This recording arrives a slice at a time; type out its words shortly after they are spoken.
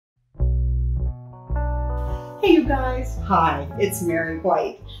Hey you guys, hi, it's Mary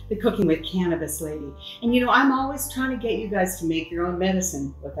White, the Cooking with Cannabis lady. And you know, I'm always trying to get you guys to make your own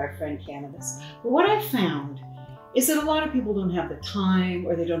medicine with our friend cannabis. But what I found is that a lot of people don't have the time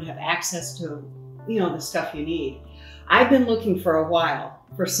or they don't have access to, you know, the stuff you need. I've been looking for a while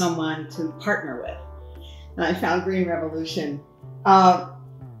for someone to partner with. And I found Green Revolution. I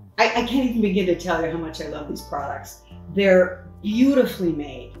can't even begin to tell you how much I love these products. They're beautifully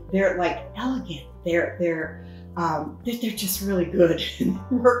made. They're like elegant. They're just really good and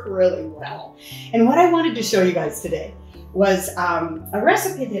work really well. And what I wanted to show you guys today was a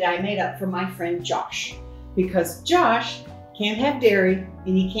recipe that I made up for my friend Josh, because Josh can't have dairy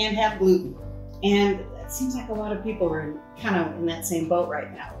and he can't have gluten. And it seems like a lot of people are kind of in that same boat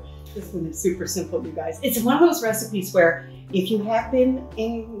right now. This one is super simple, you guys. It's one of those recipes where if you have been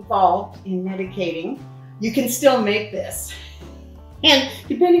involved in medicating, you can still make this. And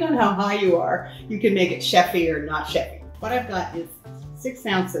depending on how high you are, you can make it chefy or not chefy. What I've got is 6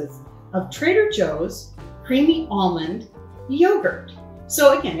 ounces of Trader Joe's creamy almond yogurt.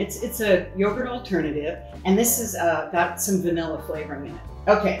 So again, it's a yogurt alternative, and this has got some vanilla flavoring in it.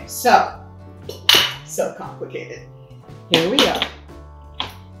 Okay, so complicated. Here we are.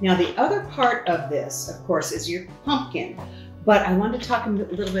 Now the other part of this, of course, is your pumpkin, but I want to talk a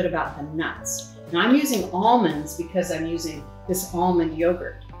little bit about the nuts. Now I'm using almonds because I'm using this almond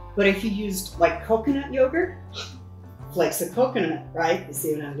yogurt. But if you used like coconut yogurt, flakes of coconut, right? You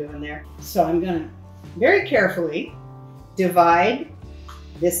see what I'm doing there? So I'm gonna very carefully divide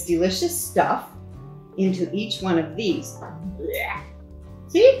this delicious stuff into each one of these.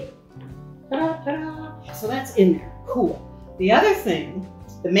 See? Ta-da, ta-da. So that's in there, cool. The other thing,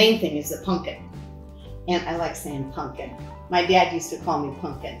 the main thing, is the pumpkin. And I like saying pumpkin. My dad used to call me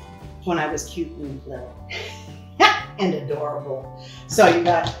pumpkin when I was cute and little and adorable. So you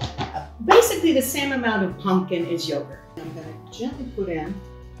got basically the same amount of pumpkin as yogurt. I'm going to gently put in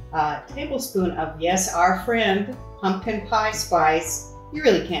a tablespoon of, yes, our friend, pumpkin pie spice. You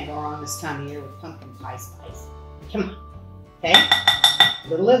really can't go wrong this time of year with pumpkin pie spice. Come on, okay? A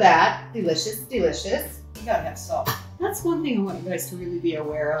little of that, delicious, delicious. You gotta have salt. That's one thing I want you guys to really be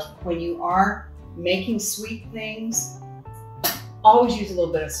aware of when you are making sweet things. Always use a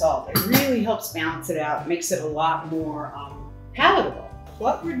little bit of salt. It really helps balance it out. It makes it a lot more palatable.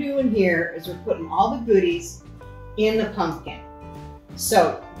 What we're doing here is we're putting all the goodies in the pumpkin.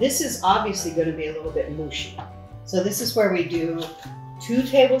 So this is obviously going to be a little bit mushy. So this is where we do 2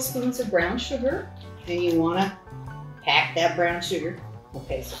 tablespoons of brown sugar, and you want to pack that brown sugar.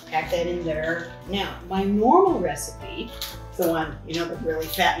 Okay, so pack that in there. Now, my normal recipe, the one, you know, the really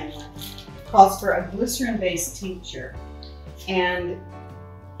fattening one, calls for a glycerin-based tincture. And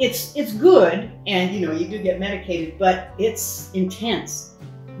it's good, and you know, you do get medicated, but it's intense.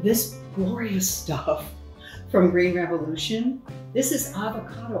 This glorious stuff from Green Revolution, this is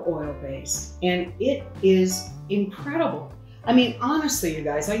avocado oil based, and it is incredible. I mean, honestly, you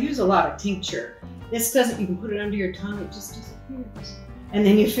guys, I use a lot of tincture. This doesn't, you can put it under your tongue, it just disappears, and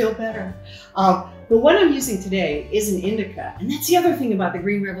then you feel better. The one I'm using today is an indica, and that's the other thing about the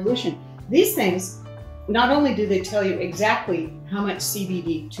Green Revolution. These things, not only do they tell you exactly how much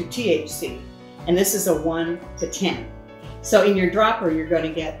CBD to THC, and this is a 1 to 10. So in your dropper, you're going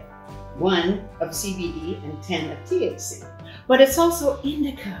to get 1 of CBD and 10 of THC. But it's also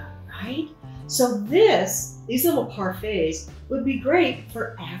indica, right? So these little parfaits would be great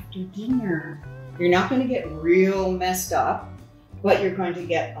for after dinner. You're not going to get real messed up, but you're going to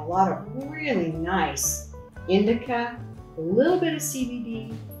get a lot of really nice indica, a little bit of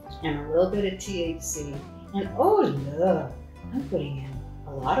CBD, and a little bit of THC. And oh look, I'm putting in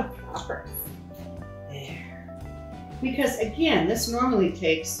a lot of poppers. There. Because again, this normally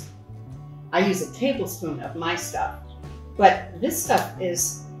takes, I use a tablespoon of my stuff, but this stuff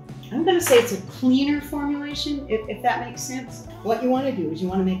is, I'm gonna say it's a cleaner formulation, if that makes sense. What you wanna do is you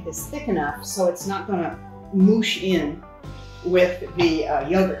wanna make this thick enough so it's not gonna moosh in with the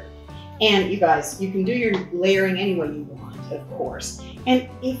yogurt. And you guys, you can do your layering any way you want, of course. And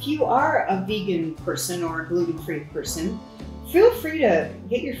if you are a vegan person or a gluten-free person, feel free to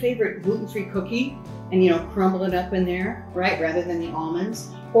get your favorite gluten-free cookie and, you know, crumble it up in there, right, rather than the almonds,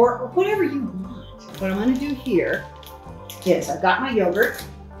 or whatever you want. What I'm gonna do here is I've got my yogurt,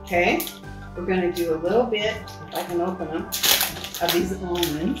 okay? We're gonna do a little bit, if I can open them, of these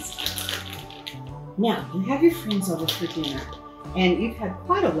almonds. Now, you have your friends over for dinner, and you've had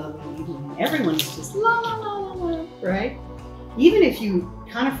quite a lovely evening. Everyone's just la la la la la, right? Even if you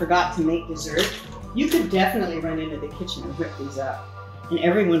kind of forgot to make dessert, you could definitely run into the kitchen and whip these up, and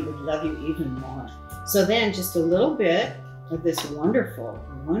everyone would love you even more. So then just a little bit of this wonderful,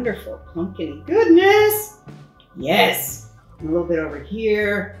 wonderful pumpkin goodness. Yes. And a little bit over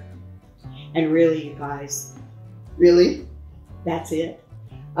here. And really, you guys, really, that's it.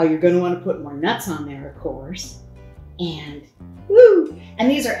 Oh, you're going to want to put more nuts on there, of course. And woo! And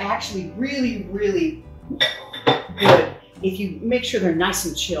these are actually really, really good if you make sure they're nice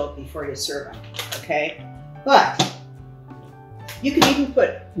and chilled before you serve them, okay? But you can even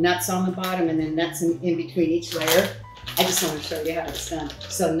put nuts on the bottom and then nuts in between each layer. I just want to show you how it's done.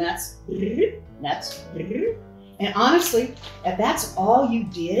 So nuts, nuts, and honestly, if that's all you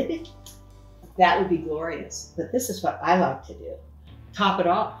did, that would be glorious. But this is what I like to do. Top it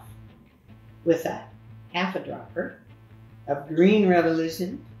off with a half a dropper of Green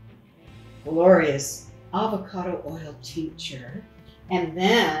Revolution glorious avocado oil tincture. And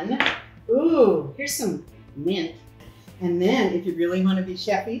then, ooh, here's some mint. And then if you really want to be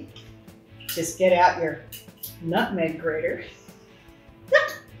chefy, just get out your nutmeg grater.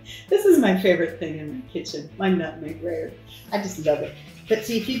 This is my favorite thing in my kitchen, my nutmeg grater. I just love it. But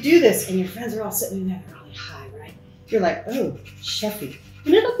see, if you do this and your friends are all sitting there really high, right? You're like, oh, chefy.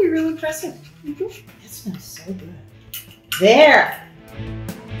 And it'll be real impressive. That smells so good. There. I'm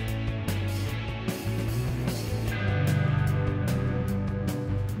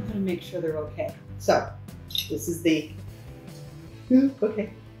gonna make sure they're okay. So, this is the,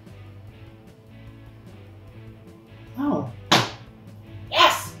 okay. Oh,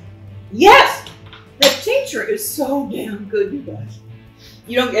 yes, yes! The tincture is so damn good, you guys.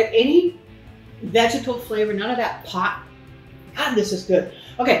 You don't get any vegetal flavor, none of that pot. God, this is good.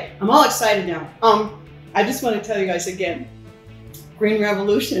 Okay, I'm all excited now. I just want to tell you guys again, Green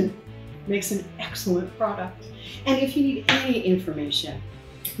Revolution makes an excellent product. And if you need any information,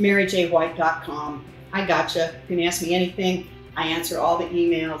 maryjwhite.com. I gotcha. You can ask me anything. I answer all the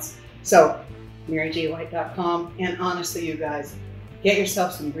emails. So, maryjwhite.com. And honestly, you guys, get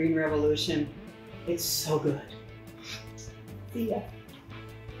yourself some Green Revolution. It's so good. See ya.